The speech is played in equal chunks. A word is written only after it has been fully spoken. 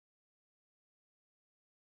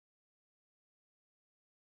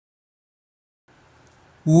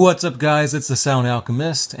What's up guys, it's the Sound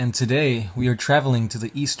Alchemist, and today we are traveling to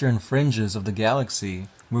the eastern fringes of the galaxy,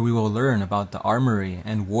 where we will learn about the armory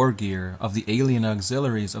and war gear of the alien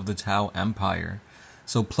auxiliaries of the Tau Empire.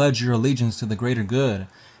 So pledge your allegiance to the greater good,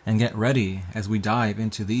 and get ready as we dive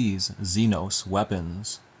into these xenos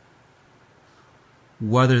weapons.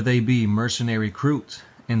 Whether they be mercenary Kroot,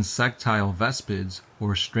 insectile Vespids,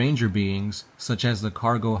 or stranger beings such as the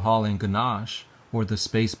cargo-hauling Ganache or the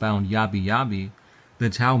space-bound Yabi Yabi, the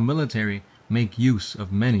Tau military make use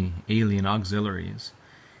of many alien auxiliaries.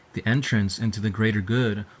 The entrance into the greater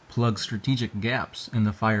good plugs strategic gaps in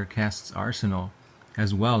the Firecast's arsenal,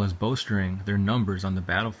 as well as bolstering their numbers on the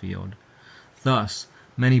battlefield. Thus,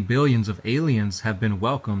 many billions of aliens have been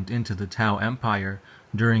welcomed into the Tau Empire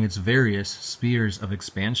during its various spheres of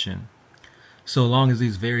expansion. So long as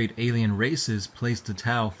these varied alien races place the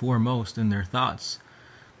Tau foremost in their thoughts,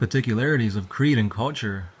 particularities of creed and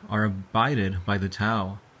culture are abided by the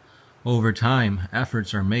Tau. Over time,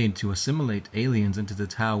 efforts are made to assimilate aliens into the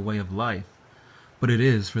Tau way of life, but it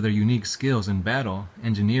is for their unique skills in battle,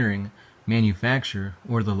 engineering, manufacture,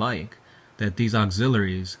 or the like that these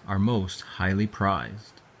auxiliaries are most highly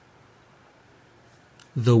prized.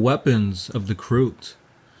 The weapons of the Kroot.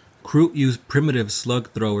 Kroot use primitive slug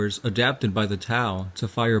throwers adapted by the Tau to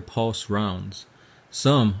fire pulse rounds.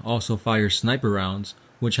 Some also fire sniper rounds,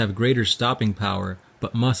 which have greater stopping power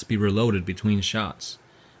but must be reloaded between shots,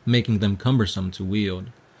 making them cumbersome to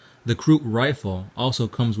wield. The Kroot rifle also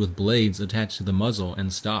comes with blades attached to the muzzle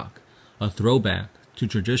and stock, a throwback to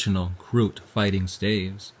traditional Kroot fighting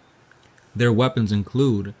staves. Their weapons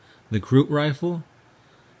include the Kroot rifle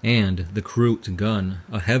and the Kroot gun,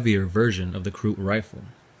 a heavier version of the Kroot rifle.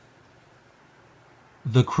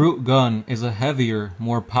 The Kroot gun is a heavier,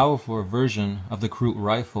 more powerful version of the Kroot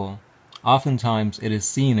rifle. Oftentimes it is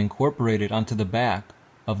seen incorporated onto the back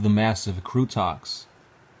of the massive Krootox.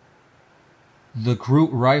 The Kroot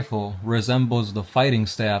rifle resembles the fighting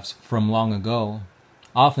staffs from long ago.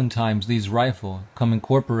 Oftentimes these rifles come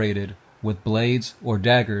incorporated with blades or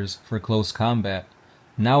daggers for close combat.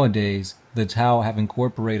 Nowadays, the Tau have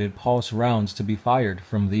incorporated pulse rounds to be fired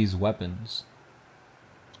from these weapons.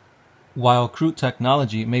 While Kroot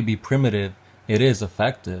technology may be primitive, it is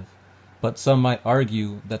effective. But some might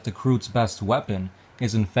argue that the Kroot's best weapon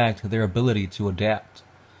is in fact their ability to adapt.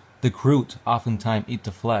 The Kroot oftentimes eat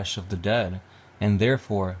the flesh of the dead, and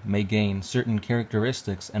therefore may gain certain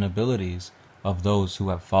characteristics and abilities of those who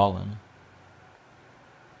have fallen.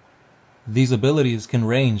 These abilities can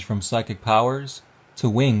range from psychic powers to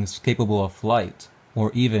wings capable of flight,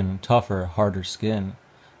 or even tougher, harder skin.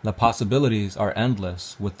 The possibilities are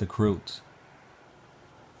endless with the Kroot.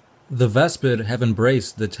 The Vespid have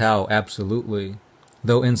embraced the Tau absolutely.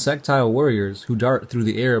 Though insectile warriors who dart through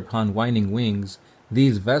the air upon winding wings,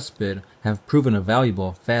 these Vespid have proven a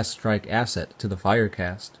valuable fast-strike asset to the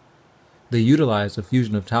Firecast. They utilize a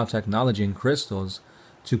fusion of Tau technology and crystals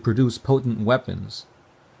to produce potent weapons.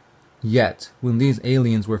 Yet, when these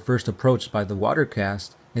aliens were first approached by the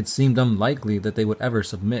Watercast, it seemed unlikely that they would ever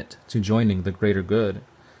submit to joining the greater good.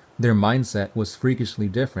 Their mindset was freakishly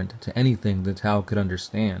different to anything the Tau could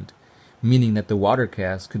understand, meaning that the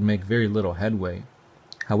Watercast could make very little headway.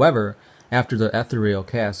 However, after the Ethereal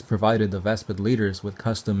Cast provided the Vespid leaders with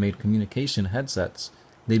custom-made communication headsets,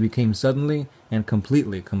 they became suddenly and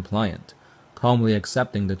completely compliant, calmly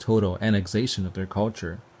accepting the total annexation of their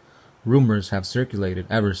culture. Rumors have circulated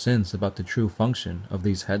ever since about the true function of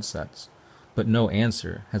these headsets, but no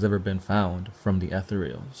answer has ever been found from the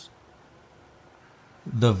Ethereals.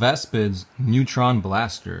 The Vespid's Neutron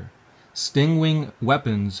Blaster. Stingwing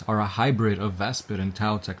weapons are a hybrid of Vespid and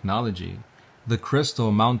Tau technology. The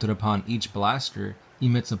crystal mounted upon each blaster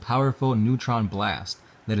emits a powerful neutron blast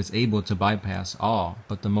that is able to bypass all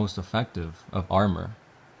but the most effective of armor.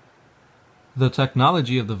 The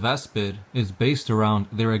technology of the Vespid is based around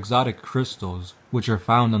their exotic crystals, which are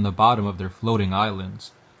found on the bottom of their floating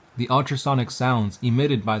islands. The ultrasonic sounds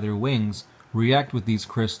emitted by their wings react with these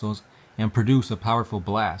crystals and produce a powerful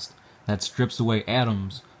blast that strips away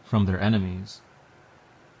atoms from their enemies.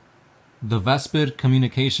 The Vespid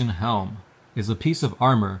Communication Helm is a piece of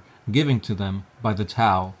armor given to them by the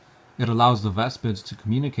Tau. It allows the Vespids to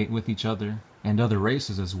communicate with each other and other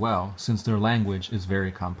races as well, since their language is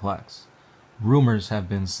very complex. Rumors have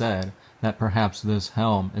been said that perhaps this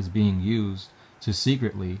helm is being used to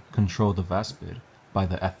secretly control the Vespid by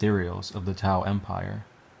the Ethereals of the Tau Empire.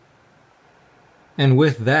 And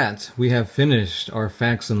with that, we have finished our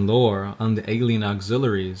facts and lore on the alien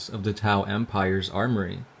auxiliaries of the Tau Empire's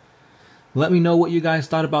armory. Let me know what you guys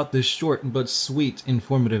thought about this short but sweet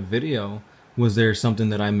informative video. Was there something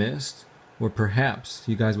that I missed? Or perhaps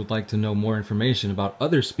you guys would like to know more information about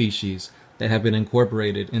other species that have been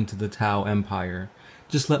incorporated into the Tau Empire.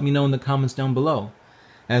 Just let me know in the comments down below.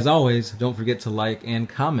 As always, don't forget to like and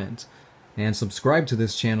comment, and subscribe to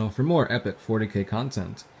this channel for more epic 40k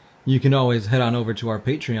content. You can always head on over to our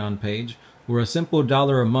Patreon page, where a simple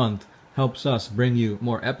 $1 a month helps us bring you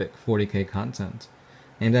more epic 40k content.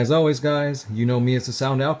 And as always guys, you know me as the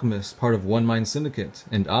Sound Alchemist, part of One Mind Syndicate,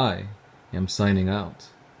 and I am signing out.